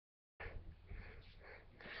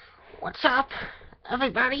What's up,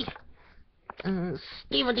 everybody?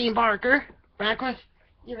 Stephen D. Barker, back with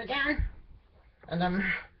you again. And I'm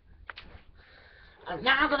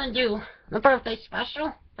now gonna do the birthday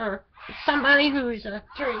special for somebody who's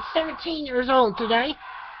turning 17 years old today.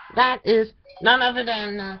 That is none other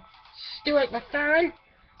than Stuart McPherran.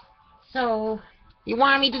 So, you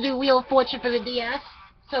wanted me to do Wheel of Fortune for the DS.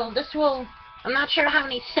 So this will, I'm not sure how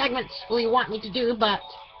many segments will you want me to do, but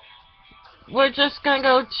we're just gonna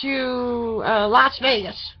go to Las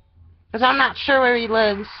Vegas, because I'm not sure where he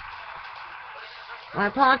lives. My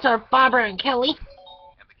opponents are Barbara and Kelly.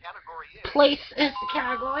 Place is the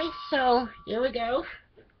category, so here we go.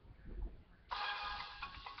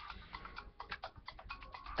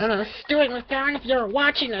 And Stuart McPherran, if you're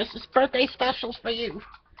watching this birthday special's for you.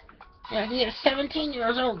 Yeah, he is 17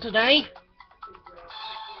 years old today.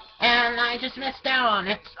 And I just missed out on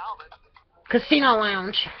it. Casino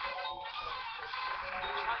Lounge.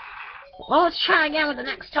 Well, let's try again with the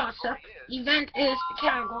next toss-up. Event is the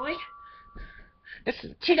category. This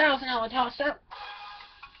is a $2,000 toss-up.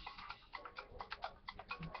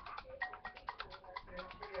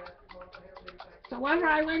 So whenever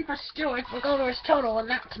I win for Stuart, we'll go to his total, and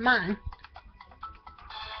that's mine.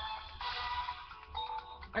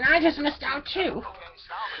 And I just missed out too.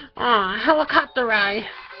 Helicopter ride.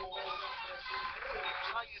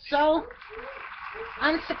 So,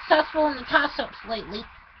 unsuccessful in the toss-ups lately.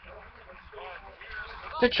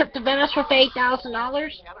 The trip to Venice for $8,000.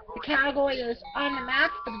 The category is on the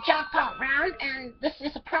map for the jackpot round, and this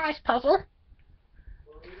is a prize puzzle.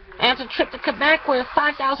 And it's a trip to Quebec with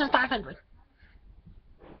 $5,500.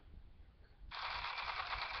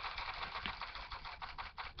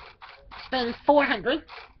 Spend $400.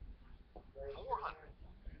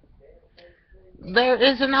 There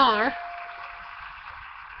is an R.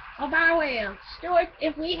 Oh, by the way, Stuart,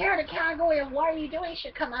 if we hear the category of what are you doing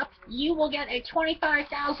should come up, you will get a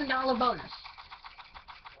 $25,000 bonus.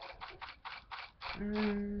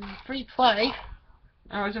 Free play.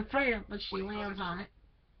 I was afraid of it, but she lands on it.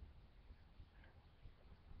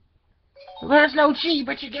 There's no G,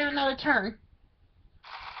 but you get another turn.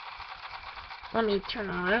 Let me turn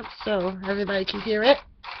it up so everybody can hear it.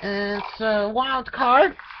 And it's a wild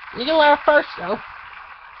card. You do it first, though.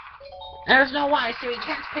 There's no Y, so he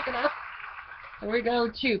can't pick it up. So we go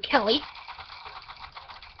to Kelly.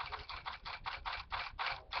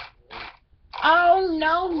 Oh,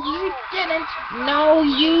 no, you didn't. No,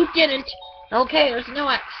 you didn't. Okay, there's no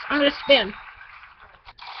X. I'm gonna spin.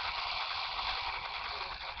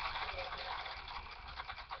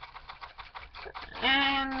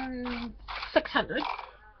 And 600.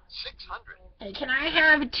 600. Hey, can I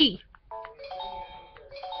have a T?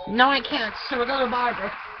 No, I can't, so we'll go to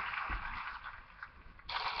Barbara.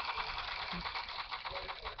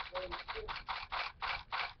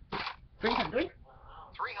 $300. 300.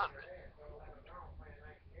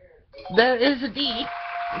 There is a D.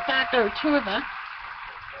 In fact, there are two of them.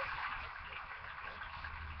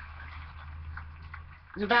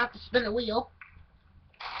 He's about to spin the wheel.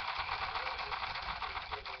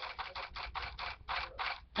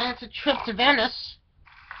 And it's a trip to Venice.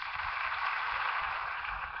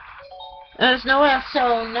 There's no F,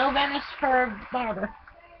 so no Venice for Barbara.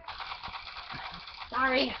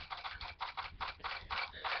 Sorry.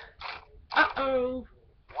 Uh-oh.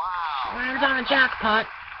 Wow. Lands on a jackpot.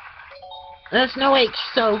 There's no H,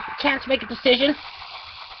 so can't make a decision.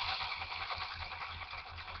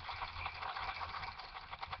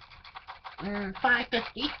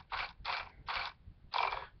 $550.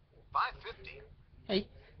 550. Hey,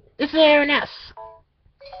 is there an S?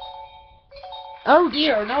 Oh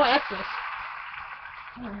dear, no S's.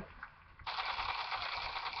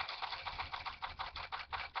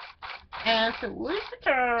 And so where's the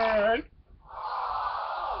turn?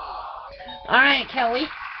 Alright, Kelly.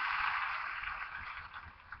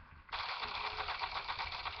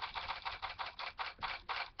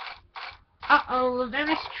 Uh-oh, the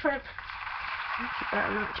Venice trip.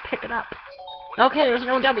 Let's pick it up. Okay, there's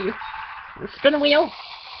no W. Spin the wheel.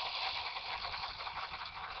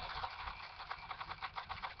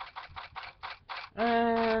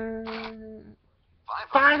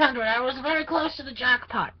 $500. I was very close to the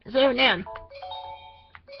jackpot. Is there an N?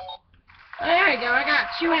 There we go, I got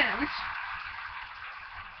two N's.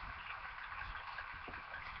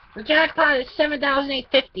 The jackpot is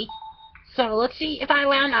 $7,850. So let's see if I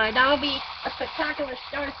land on it. That'll be a spectacular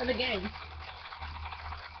start for the game.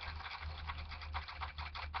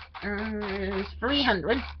 It's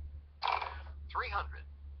 300. 300.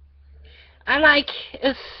 I like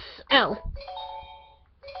is L.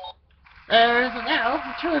 There's an L,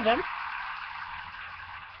 two of them.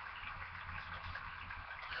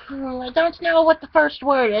 I don't know what the first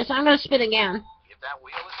word is. I'm gonna spin again. Give that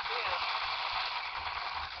wheel a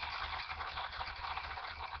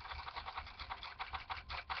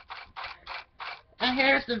spin. And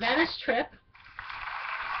here's the Venice trip.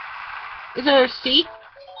 Is there a C?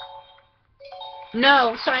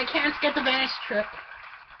 No, so I can't get the Venice trip.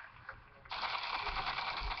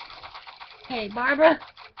 Hey, Barbara.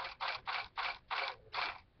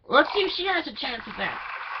 Let's see if she has a chance at that.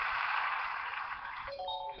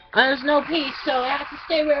 There's no P, so it has to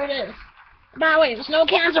stay where it is. By the way, there's no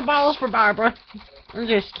cans or bottles for Barbara. I'm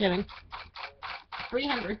just kidding.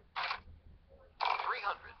 300. 300.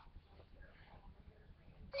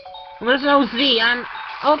 There's no Z.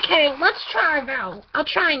 Okay, let's try a vowel. I'll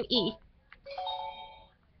try an E.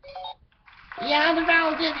 Yeah, the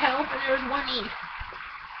vowel did help, and there's one E.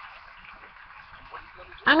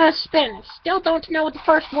 I'm gonna spin. Still don't know what the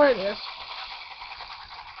first word is.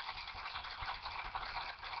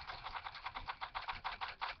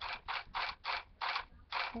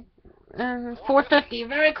 $4.50.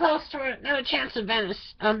 Very close to another chance of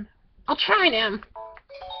Venice. I'll try an M.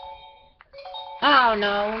 Oh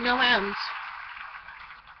no, no M's.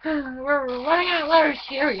 We're running out of letters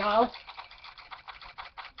here, y'all.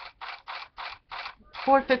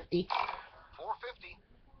 $4.50. 450.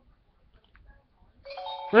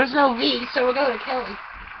 There's no V, so we'll go to Kelly.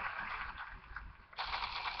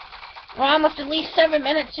 We're almost at least 7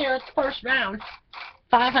 minutes here at the first round.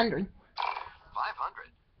 500.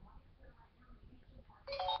 500.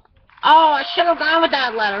 Oh, I should have gone with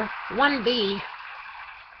that letter. 1B. No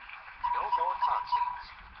more consonants.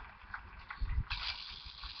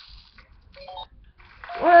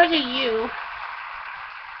 Where's a U?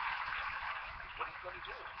 What are you going to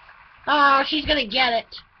do? Oh, she's gonna get it.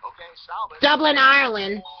 Okay, salvage. Dublin,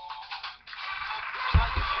 Ireland.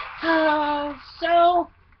 Oh, so...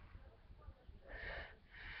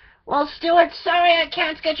 Well, Stuart, sorry I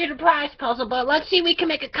can't get you the prize puzzle, but let's see if we can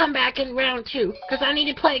make a comeback in round 2. Because I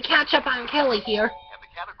need to play catch-up on Kelly here. And the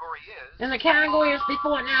category is... And the category is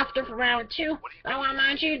before and after for round 2. I want to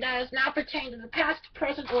remind you that does not pertain to the past,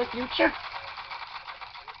 present, or future.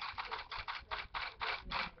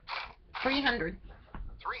 300.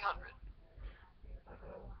 300.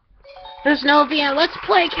 There's no V. Let's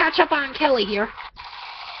play catch-up on Kelly here.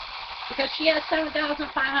 Because she has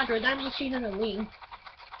 7,500. That means she's in the lead.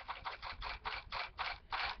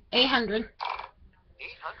 800. 800.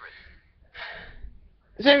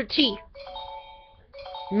 Is there a T?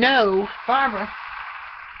 No. Barbara.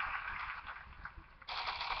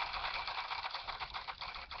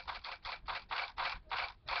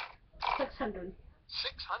 600.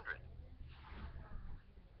 600.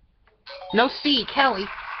 No C. Kelly.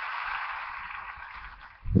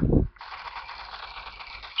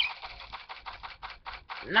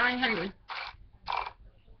 900.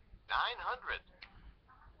 900.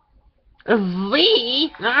 A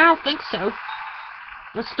V? No, I don't think so.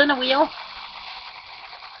 Let's spin a wheel.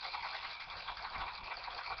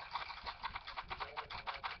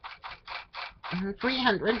 $300.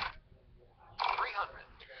 300.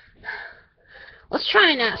 Let's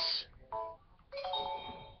try an S.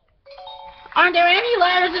 Aren't there any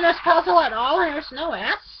letters in this puzzle at all? There's no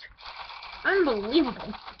S?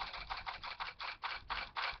 Unbelievable.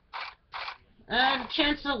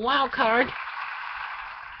 Chance of a wild card.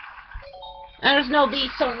 And there's no B,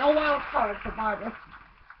 so no wild card for Barbara.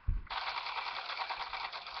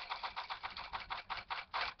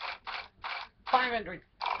 $500.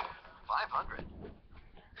 500.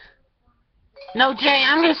 No J,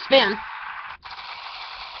 I'm gonna spin.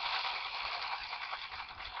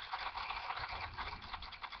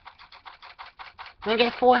 I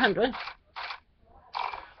get 400. 400.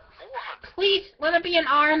 Please, let it be an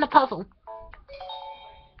R in the puzzle.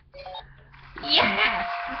 Yes!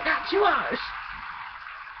 We've got 2 R's.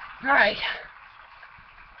 Alright.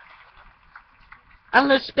 I'm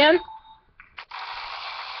gonna spin.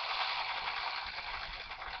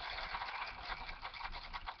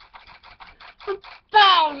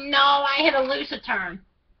 Oh no, I hit a loose turn.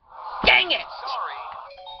 Dang it!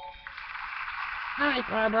 Sorry. Alright,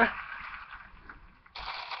 Barbara.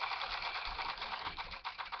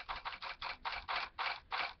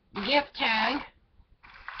 Gift tag.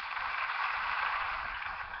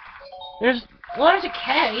 There's a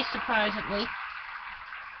K, surprisingly.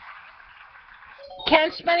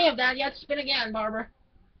 Can't spin any of that yet. Spin again, Barbara.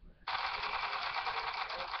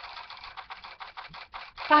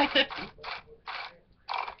 550.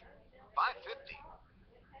 550.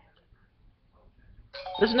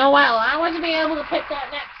 There's no L. I wasn't being able to pick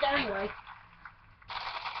that next anyway.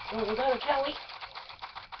 We'll go to Kelly.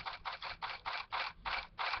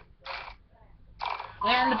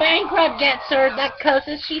 And the bankrupt gets her, that cause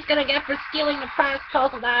she's gonna get for stealing the prize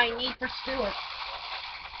puzzle that I need for Stuart.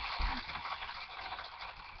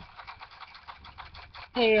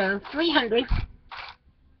 Here, 300. 300.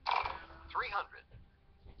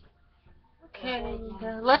 Okay,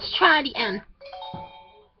 let's try the N.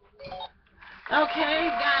 Okay,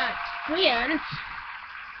 got 3 N's.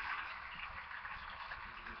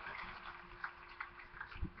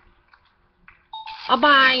 I'll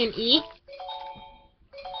buy an E.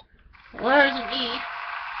 Where's an E?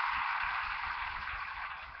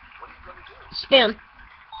 What are you going to do? Spin.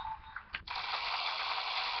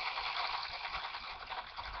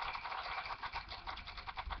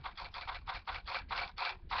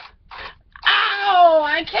 Ow!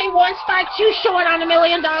 I came one spike too short on $1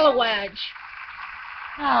 million wedge.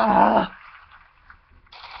 Ah.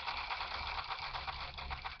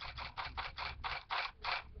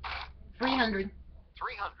 $300. 300.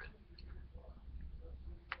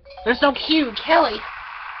 There's no Q, Kelly.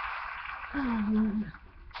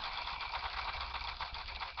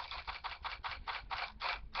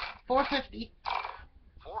 450.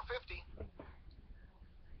 450.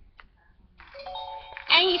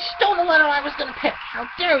 And you stole the letter I was gonna pick. How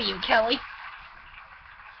dare you, Kelly?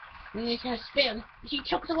 And he's gonna spin. She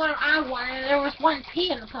took the letter I wanted, and there was 1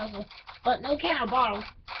 P in the puzzle. But no cow bottle.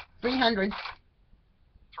 300.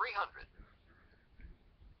 300.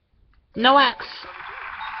 No X.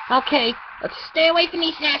 Okay, let's stay away from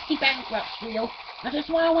these nasty bankrupts, Real. I just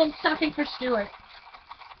want to win something for Stuart.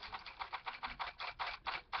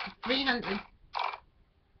 300. 300.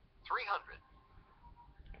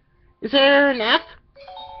 Is there an F?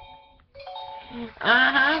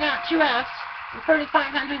 I got 2 Fs.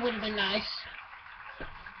 3,500 would have been nice.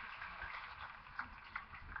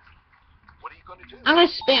 What are you going to do? I'm gonna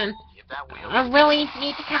spin. If that wheel I really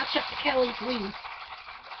need to catch up to Kelly's lead.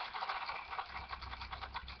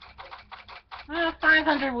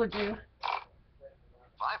 500 would do.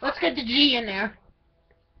 500. Let's get the G in there.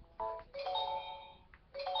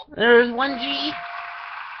 There's 1 G.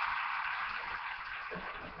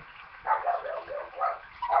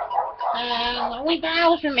 And only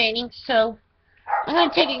battles remaining, so I'm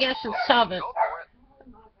gonna take a guess and solve it. Go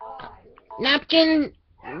for it. Napkin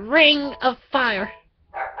Ring of Fire.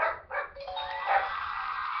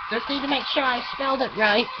 Just need to make sure I spelled it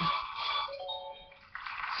right.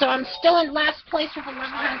 So I'm still in last place with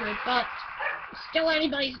 1100, but still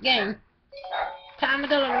anybody's game. Time to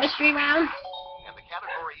go to the mystery round. And the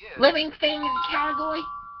category is Living thing in the category.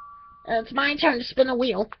 It's my turn to spin a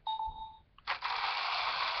wheel.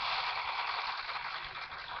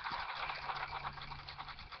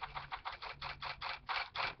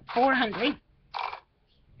 $400.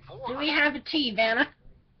 Do we have a T, Vanna?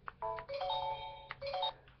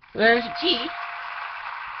 There's a T.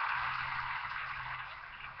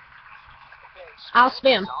 I'll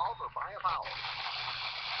spin. solve or buy a vowel.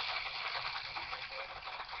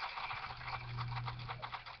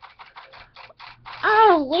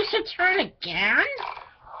 Oh, Lucia turn again?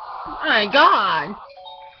 My God. What are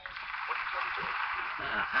you going to do?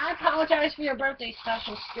 I apologize for your birthday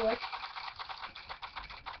special, Stuart.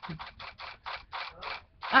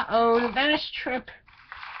 Uh-oh, the Venice trip.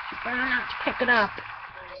 You better not to pick it up.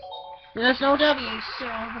 There's no W, so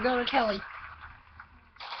we'll go to Kelly.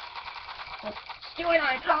 Well, Stuart,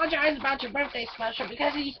 I apologize about your birthday special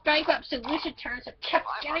because these bankrupts and lucid turns have kept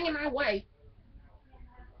getting in my way.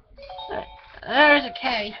 There's a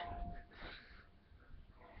K.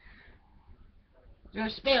 Your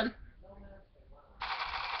spin.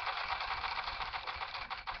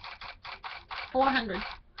 400.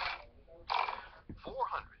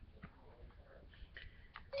 400.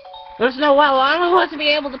 There's no well. I don't want to be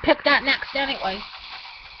able to pick that next anyway.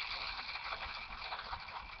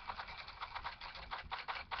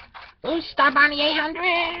 Ooh, stop on the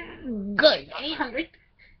 800. Good, 800.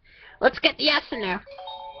 Let's get the S in there.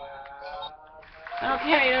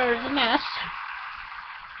 Okay, there's an S.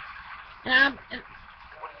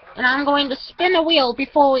 And I'm going to spin a wheel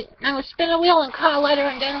before I'm going to spin a wheel and call a letter,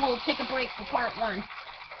 and then we'll take a break for part 1.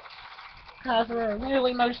 Because we're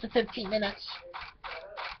really most of 15 minutes.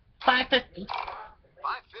 550.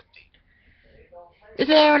 550. Is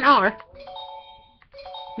there an R?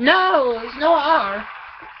 No, there's no R.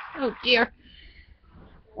 Oh dear.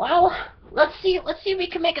 Well, let's see if we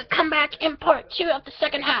can make a comeback in part 2 of the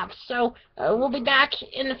second half. So we'll be back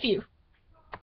in a few.